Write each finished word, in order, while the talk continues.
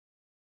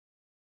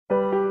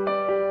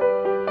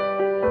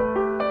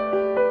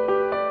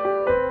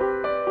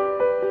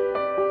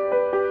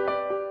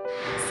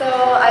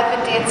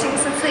dancing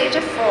since the age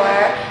of 4.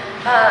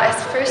 I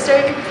first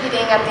started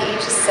competing at the age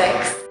of 6.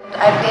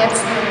 I've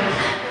danced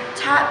in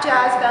tap,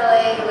 jazz,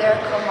 ballet,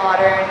 lyrical,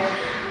 modern,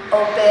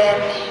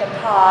 open,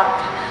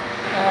 hip-hop.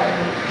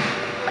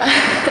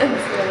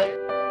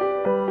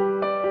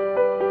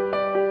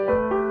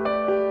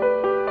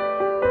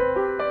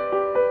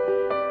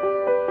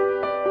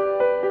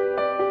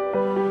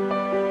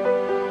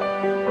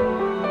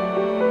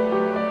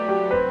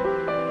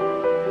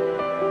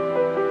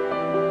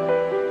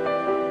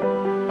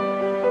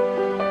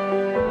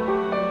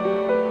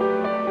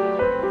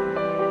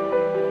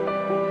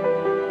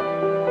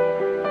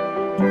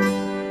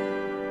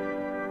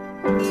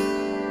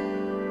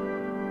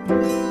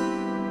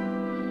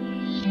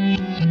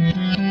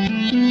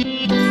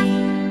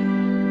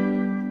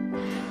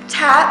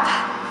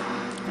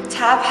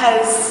 Tap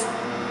has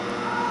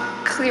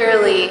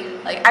clearly,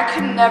 like, I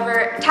could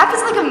never, tap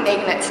is like a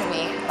magnet to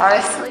me,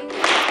 honestly.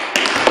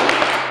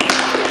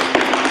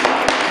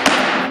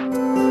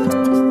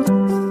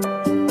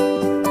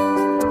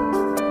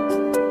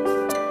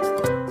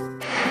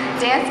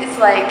 Dance is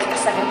like a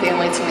second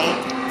family to me,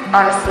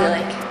 honestly.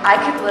 Like, I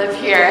could live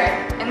here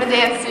in the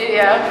dance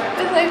studio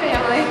with my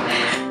family.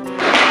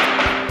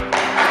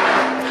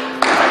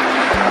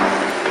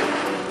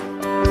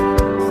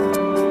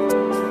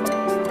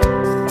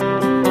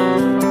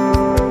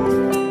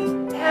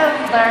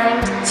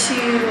 Learned to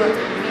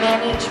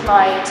manage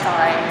my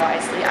time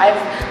wisely. I've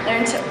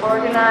learned to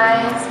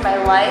organize my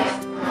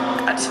life.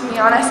 To be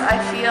honest, I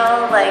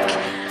feel like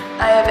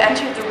I have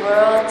entered the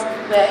world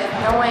with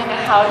knowing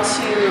how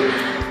to,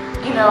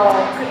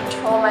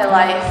 control my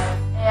life.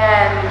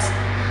 And,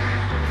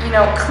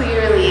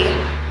 clearly,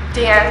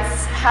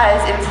 dance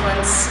has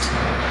influenced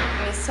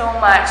me so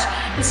much.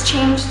 It's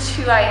changed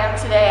who I am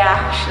today,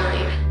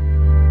 actually.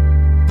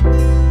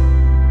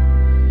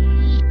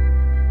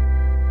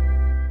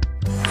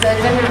 So I've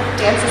been a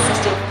dance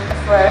assistant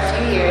for a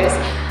few years.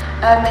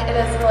 It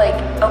has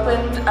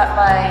opened up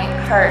my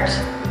heart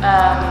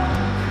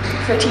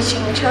for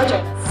teaching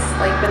children. It's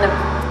been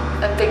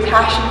a big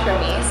passion for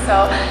me.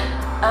 So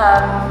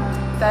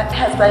that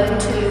has led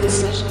into the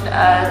decision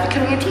of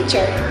becoming a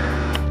teacher.